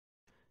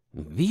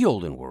The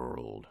Olden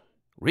World,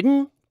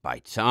 written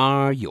by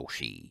Czar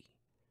Yoshi.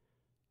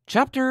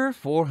 Chapter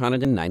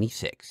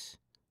 496,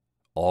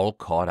 All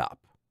Caught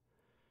Up.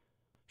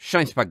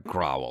 Shinespark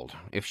growled.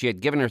 If she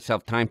had given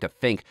herself time to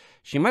think,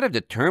 she might have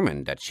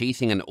determined that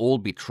chasing an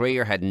old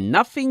betrayer had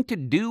nothing to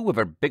do with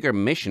her bigger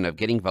mission of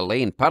getting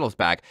Valet and Puddles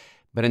back,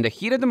 but in the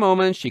heat of the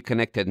moment, she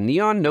connected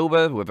Neon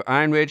Nova with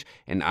Iron Ridge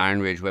and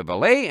Iron Ridge with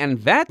Valet,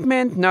 and that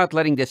meant not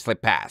letting this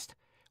slip past.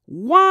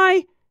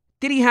 Why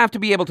did he have to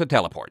be able to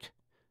teleport?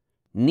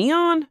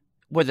 Neon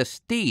was a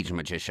stage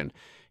magician.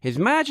 His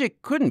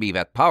magic couldn't be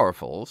that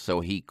powerful, so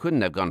he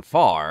couldn't have gone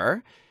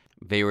far.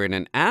 They were in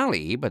an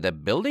alley, but the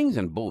buildings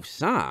on both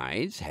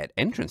sides had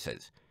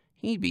entrances.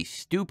 He'd be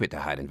stupid to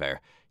hide in there.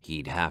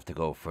 He'd have to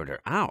go further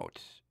out,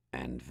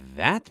 and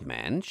that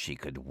meant she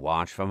could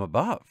watch from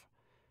above.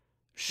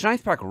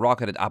 Shinespark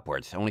rocketed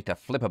upwards, only to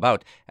flip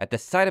about at the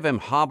sight of him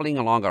hobbling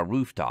along a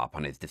rooftop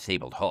on his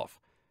disabled hoof.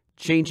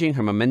 Changing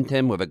her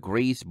momentum with a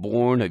grace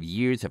born of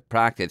years of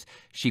practice,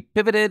 she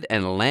pivoted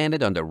and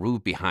landed on the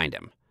roof behind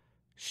him.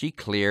 She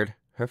cleared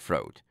her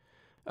throat.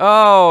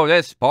 "Oh,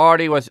 this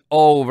party was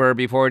over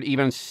before it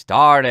even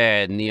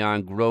started,"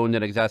 Neon groaned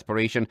in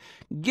exasperation,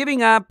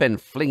 giving up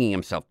and flinging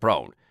himself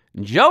prone.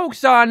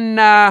 "Joke's on,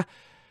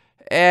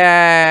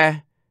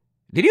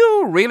 did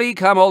you really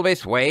come all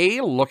this way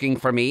looking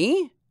for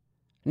me?"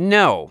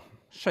 "No."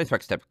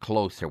 Shinespark stepped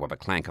closer with a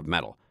clank of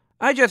metal.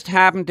 "I just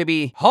happened to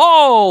be—"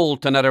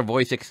 "Halt!" another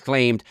voice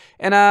exclaimed,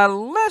 and a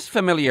less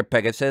familiar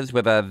Pegasus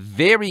with a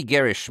very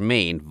garish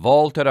mane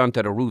vaulted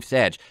onto the roof's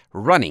edge,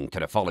 running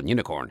to the fallen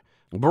unicorn.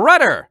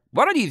 "Brother,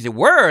 what are these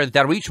words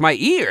that reach my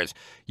ears?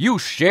 You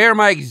share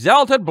my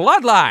exalted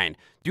bloodline.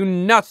 Do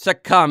not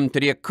succumb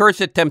to the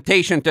accursed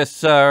temptation to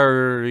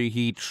sir—"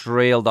 He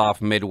trailed off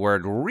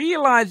mid-word,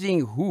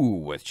 realizing who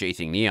was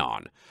chasing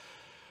Neon.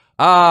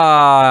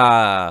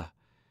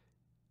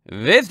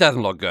 This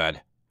doesn't look good."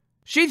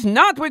 "She's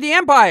not with the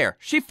Empire!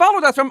 She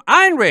followed us from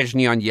Iron Ridge,"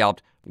 Neon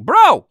yelped.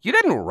 "Bro, you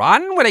didn't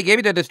run when I gave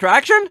you the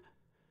distraction?"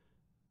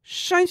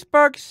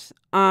 Shinespark's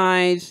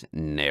eyes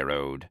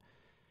narrowed.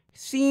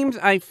 "Seems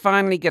I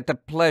finally get the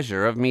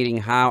pleasure of meeting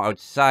How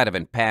outside of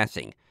in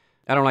passing.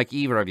 I don't like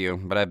either of you,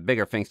 but I have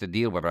bigger things to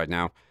deal with right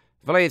now.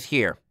 Valet is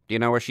here. Do you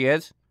know where she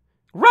is?"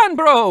 "Run,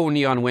 bro!"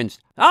 Neon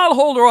winced. "I'll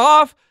hold her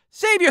off!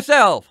 Save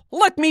yourself!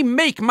 Let me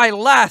make my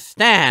last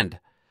stand!"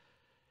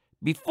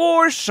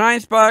 Before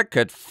Shinespark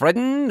could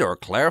threaten or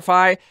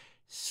clarify,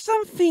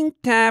 something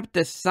tapped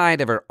the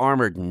side of her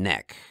armored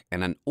neck,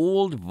 and an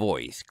old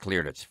voice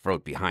cleared its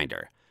throat behind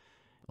her.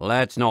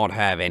 "Let's not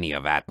have any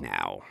of that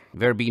now.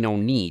 There be no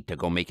need to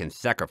go making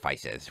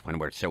sacrifices when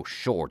we're so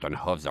short on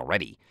hooves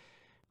already.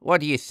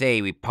 What do you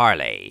say we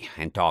parley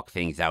and talk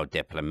things out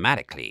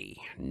diplomatically,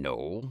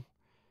 no?"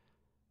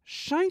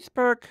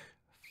 Shinespark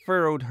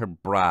furrowed her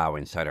brow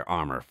inside her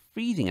armor,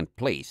 freezing in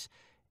place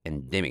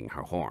and dimming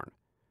her horn.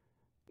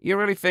 "You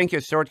really think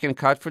your sword can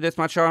cut for this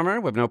much armor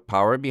with no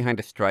power behind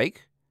the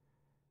strike?"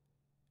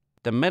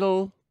 The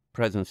metal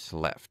presence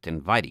left,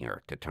 inviting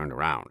her to turn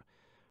around.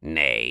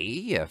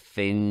 "Nay," a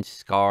thin,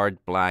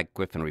 scarred black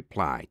griffin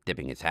replied,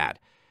 dipping his hat.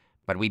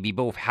 "But we'd be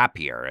both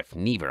happier if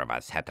neither of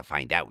us had to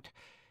find out.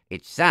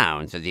 It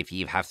sounds as if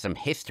you have some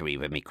history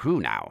with me crew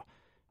now.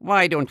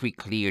 Why don't we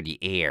clear the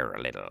air a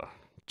little?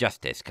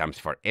 Justice comes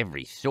for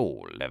every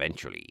soul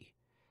eventually."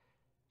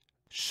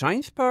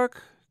 Shinespark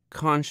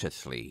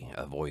consciously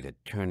avoided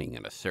turning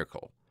in a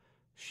circle.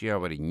 She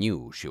already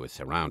knew she was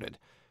surrounded.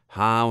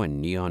 How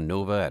and Neon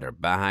Nova at her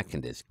back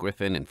and this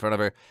griffin in front of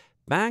her,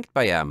 backed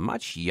by a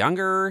much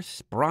younger,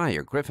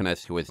 sprier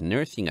griffiness who was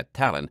nursing a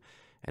talon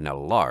and a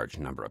large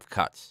number of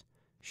cuts.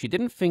 She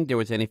didn't think there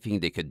was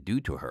anything they could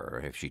do to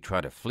her if she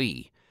tried to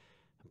flee,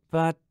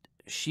 but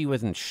she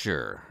wasn't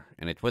sure,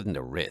 and it wasn't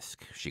a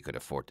risk she could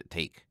afford to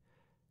take.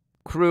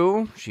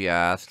 "Crew?" she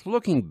asked,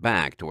 looking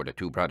back toward the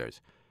two brothers.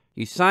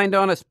 "You signed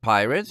on as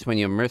pirates when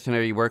your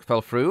mercenary work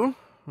fell through?"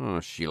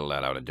 She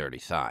let out a dirty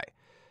sigh.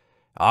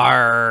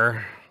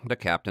 "Arr!" The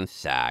captain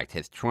sagged,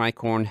 his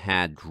tricorn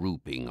hat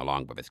drooping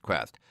along with his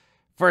crest.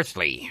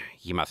 "Firstly,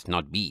 you must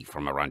not be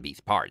from around these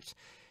parts,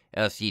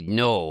 else you'd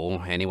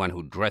know anyone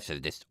who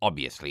dresses this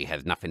obviously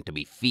has nothing to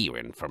be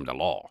fearing from the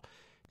law.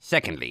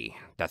 Secondly,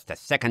 that's the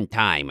second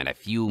time in a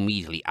few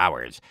measly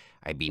hours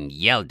I've been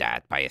yelled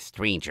at by a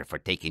stranger for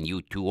taking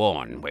you two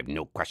on with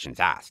no questions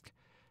asked.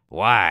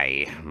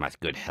 Why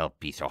must good help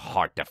be so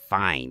hard to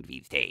find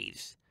these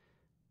days?"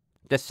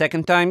 "The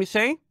second time, you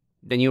say?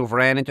 Then you've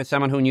ran into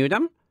someone who knew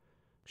them?"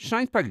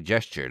 Shinespark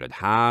gestured at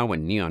How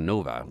and Neon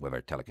Nova with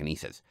her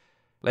telekinesis.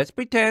 "Let's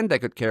pretend I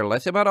could care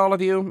less about all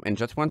of you and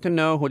just want to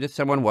know who this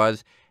someone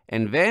was,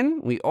 and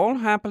then we all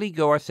happily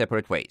go our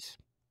separate ways.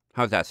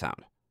 How's that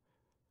sound?"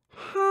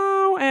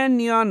 How and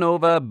Neon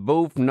Nova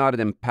both nodded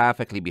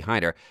empathically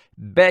behind her,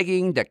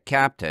 begging the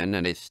captain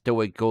and his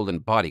stoic golden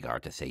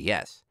bodyguard to say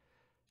yes.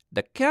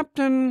 The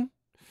captain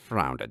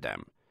frowned at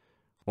them.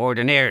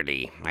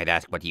 "Ordinarily, I'd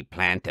ask what ye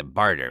plan to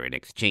barter in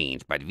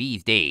exchange, but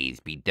these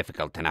days be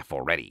difficult enough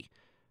already.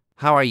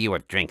 How are you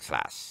with drinks,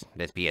 lass?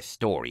 This be a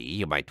story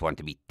you might want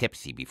to be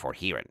tipsy before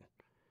hearing."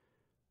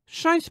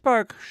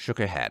 Shinespark shook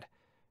her head.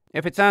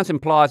 If it sounds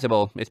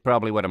implausible, it's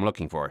probably what I'm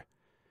looking for.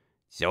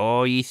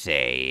 So ye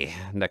say,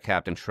 the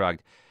captain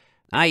shrugged.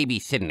 I be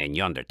sittin' in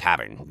yonder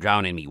tavern,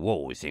 drowning me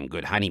woes in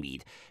good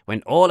honeymead,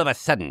 when all of a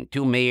sudden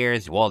 2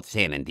 mayors waltz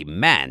in and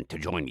demand to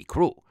join me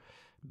crew.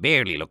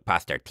 Barely look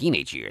past their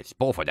teenage years,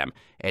 both of them,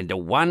 and the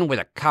one was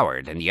a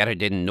coward and the other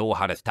didn't know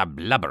how to stop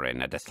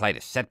blubbering at the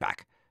slightest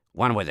setback.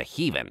 One was a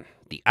heathen,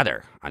 the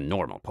other a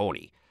normal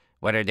pony.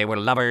 Whether they were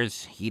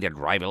lovers, heated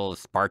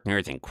rivals,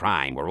 partners in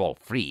crime, or all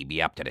three,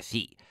 be up to the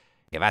sea.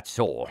 If that's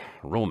so,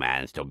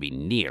 romance don't be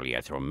nearly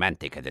as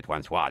romantic as it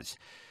once was.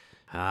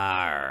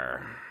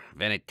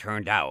 Then it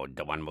turned out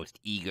the one most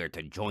eager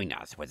to join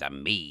us was a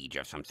mage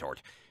of some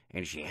sort,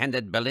 and she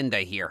handed Belinda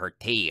here her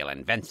tale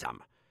and then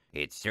some.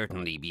 It'd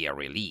certainly be a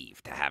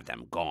relief to have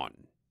them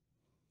gone.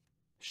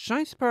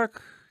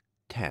 Shinespark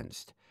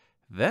tensed.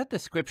 That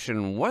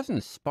description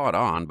wasn't spot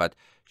on, but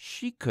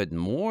she could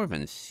more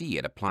than see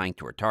it applying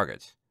to her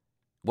targets.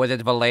 Was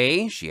it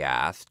Valet? She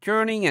asked,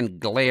 turning and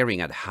glaring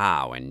at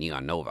Howe and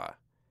Neon Nova.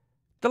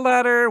 The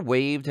latter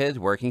waved his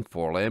working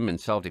forelimb in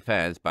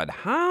self-defense, but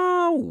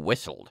Howe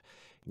whistled.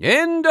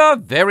 In the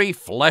very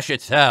flesh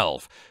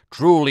itself.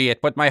 Truly,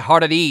 it put my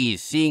heart at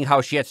ease, seeing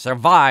how she had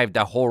survived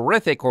the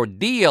horrific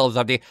ordeals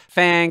of the—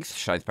 Thanks,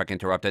 Shinespark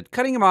interrupted,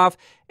 cutting him off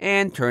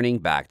and turning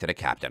back to the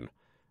captain.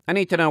 I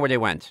need to know where they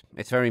went.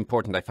 It's very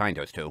important I find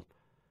those two.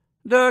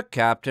 The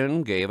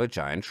captain gave a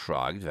giant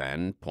shrug,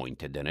 then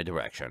pointed in a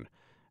direction.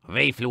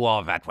 They flew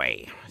all that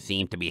way.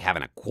 Seemed to be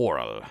having a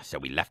quarrel, so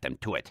we left them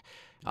to it.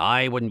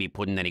 I wouldn't be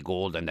putting any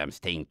gold on them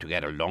staying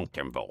together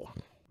long-term, though.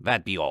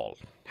 That be all.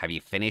 Have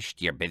you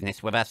finished your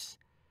business with us?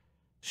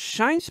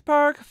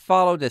 Shinespark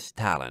followed the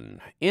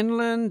Talon,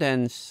 inland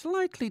and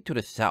slightly to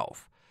the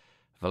south.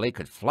 Valet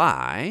could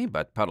fly,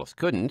 but Puddles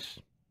couldn't,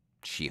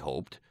 she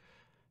hoped.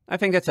 I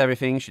think that's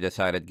everything, she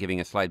decided, giving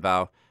a slight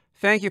bow.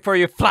 Thank you for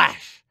your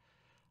flash!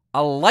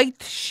 A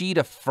light sheet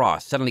of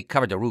frost suddenly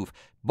covered the roof,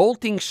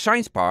 bolting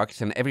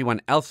Shinespark's and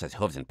everyone else's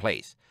hooves in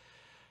place.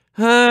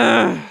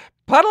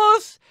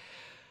 Puddles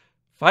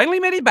finally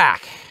made it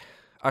back.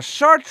 A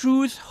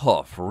chartreuse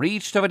hoof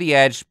reached over the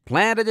edge,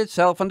 planted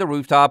itself on the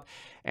rooftop,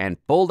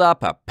 and pulled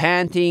up a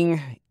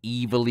panting,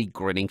 evilly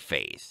grinning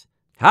face.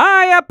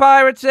 Hiya,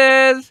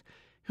 pirates!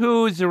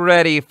 Who's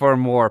ready for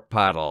more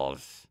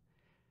Puddles?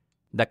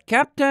 The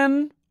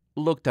captain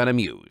looked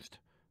unamused.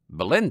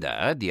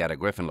 Belinda, the other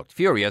griffin, looked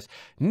furious.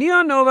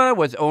 Neon Nova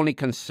was only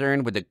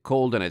concerned with the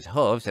cold on his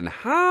hooves, and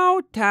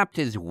Howe tapped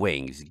his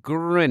wings,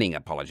 grinning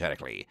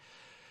apologetically.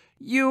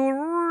 You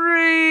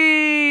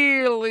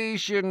really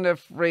shouldn't have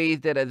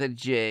phrased it as a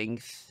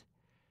jinx.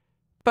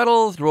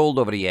 Puddles rolled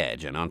over the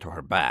edge and onto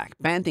her back,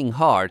 panting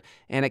hard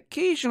and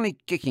occasionally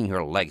kicking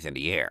her legs in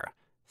the air.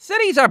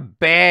 Cities are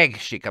big,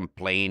 she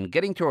complained,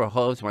 getting to her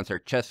hooves once her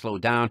chest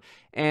slowed down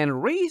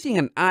and raising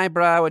an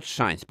eyebrow at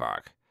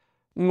Shinespark.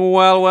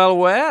 Well,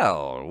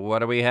 what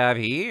do we have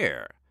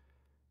here?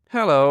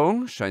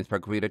 Hello,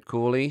 Shinespark greeted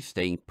coolly,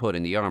 staying put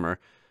in the armor.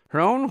 Her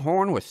own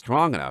horn was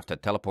strong enough to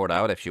teleport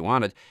out if she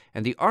wanted,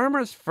 and the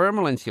armor's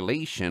thermal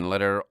insulation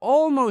let her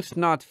almost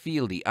not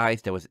feel the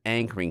ice that was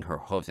anchoring her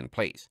hooves in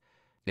place.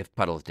 If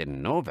Puddles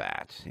didn't know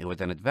that, it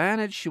was an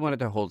advantage she wanted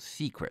to hold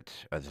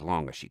secret as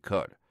long as she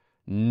could.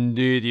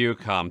 Did you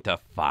come to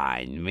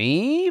find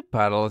me?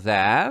 Puddles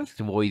asked,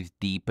 voice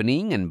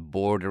deepening and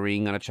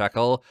bordering on a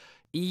chuckle.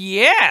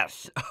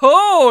 Yes!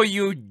 Oh,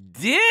 you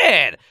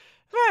did!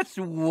 That's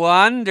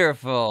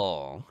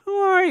wonderful. Who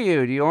are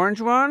you, the orange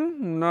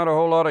one? Not a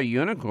whole lot of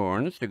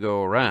unicorns to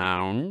go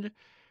around.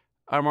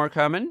 Are more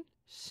coming?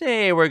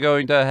 Say, we're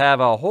going to have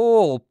a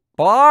whole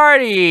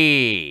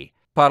party!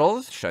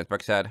 Puddles,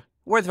 Shinespark said.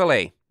 Where's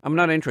Valet? I'm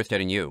not interested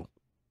in you.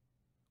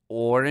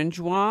 Orange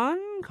one?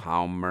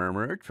 Howe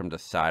murmured from the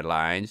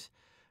sidelines.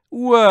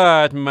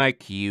 What, my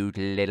cute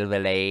little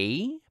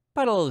Valet?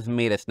 Puddles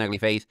made a snuggly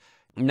face.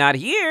 Not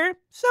here.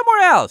 Somewhere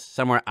else.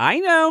 Somewhere I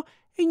know,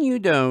 and you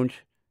don't.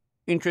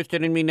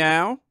 Interested in me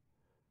now?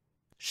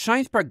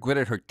 Shinespark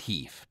gritted her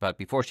teeth, but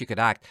before she could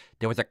act,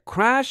 there was a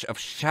crash of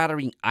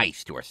shattering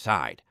ice to her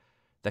side.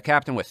 The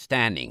captain was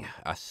standing,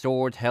 a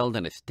sword held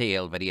in his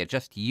tail that he had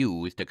just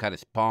used to cut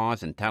his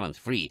paws and talons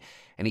free,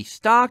 and he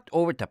stalked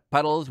over to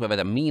Puddles with a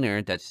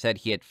demeanor that said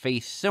he had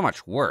faced so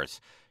much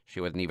worse, she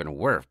wasn't even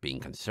worth being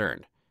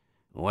concerned.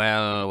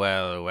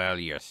 Well,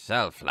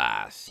 yourself,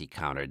 lass, he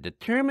countered,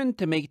 determined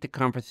to make the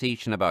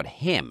conversation about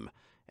him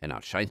and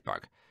not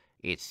Shinespark.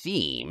 It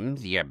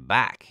seems you're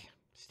back.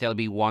 Still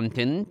be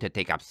wantin' to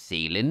take up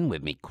sailing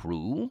with me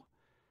crew?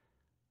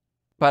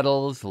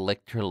 Puddles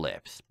licked her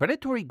lips,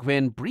 predatory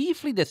grin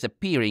briefly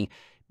disappearing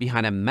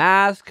behind a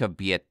mask of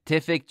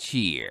beatific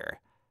cheer.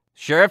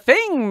 Sure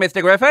thing,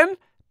 Mr. Griffin.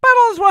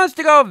 Puddles wants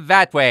to go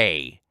that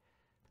way.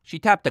 She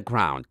tapped the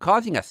ground,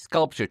 causing a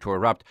sculpture to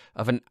erupt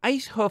of an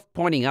ice hoof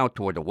pointing out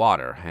toward the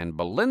water, and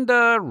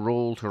Belinda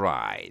rolled her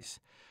eyes.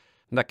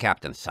 The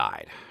captain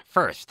sighed.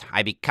 First,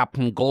 I be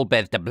Captain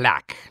Golbez the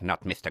Black,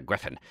 not Mr.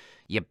 Griffin.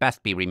 You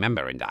best be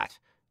remembering that.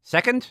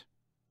 Second,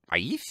 are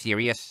ye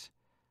serious?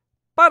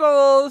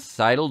 Puddles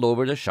sidled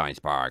over to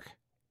Shinespark.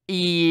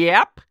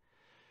 Yep.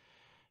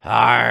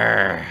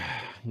 Arr!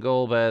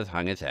 Golbez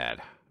hung his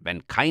head.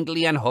 Then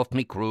kindly unhoof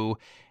me crew,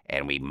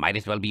 and we might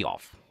as well be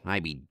off. I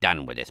be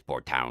done with this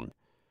poor town.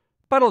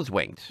 Puddles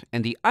winked,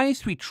 and the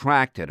ice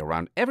retracted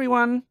around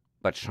everyone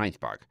but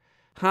Shinespark.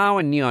 How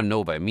and Neon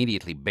Nova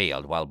immediately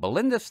bailed, while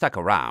Belinda stuck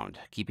around,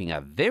 keeping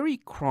a very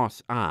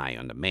cross eye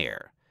on the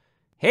mare.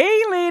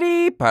 "Hey,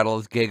 lady!"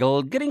 Puddles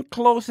giggled, getting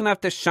close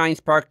enough to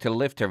Shinespark to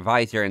lift her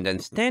visor and then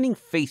standing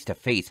face to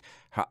face,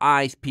 her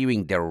eyes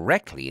peering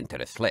directly into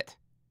the slit.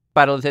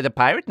 "Puddles is a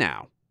pirate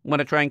now. Want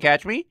to try and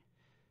catch me?"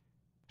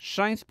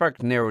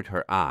 Shinespark narrowed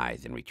her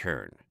eyes in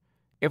return.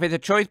 "If it's a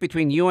choice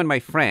between you and my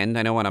friend,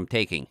 I know what I'm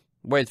taking.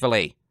 Where's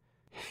Valet?"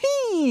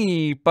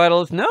 "Hee!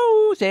 Puddles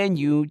knows, and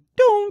you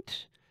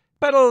don't."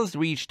 Puddles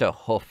reached a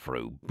hoof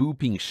through,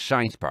 booping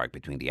Shinespark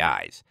between the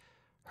eyes.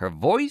 Her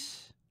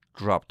voice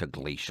dropped to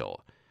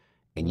glacial.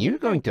 "And you're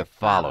going to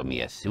follow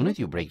me as soon as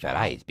you break that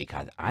ice,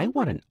 because I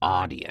want an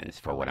audience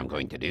for what I'm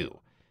going to do.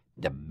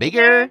 The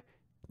bigger,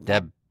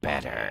 the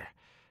better.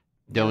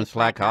 Don't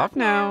slack off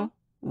now.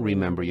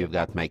 Remember, you've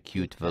got my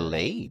cute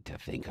valet to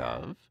think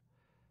of."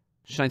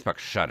 Shinespark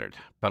shuddered.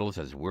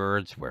 Puddles'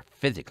 words were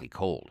physically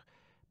cold.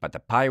 But the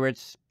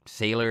pirates,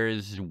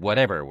 sailors,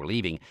 whatever, were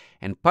leaving,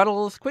 and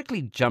Puddles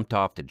quickly jumped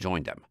off to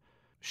join them.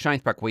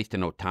 Shinespark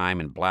wasted no time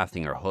in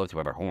blasting her hooves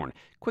with her horn,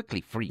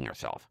 quickly freeing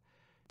herself.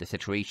 The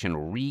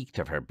situation reeked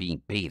of her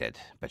being baited,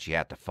 but she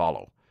had to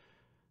follow.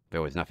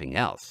 There was nothing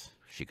else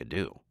she could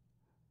do.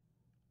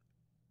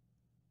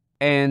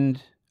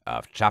 End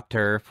of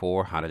chapter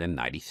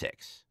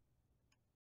 496.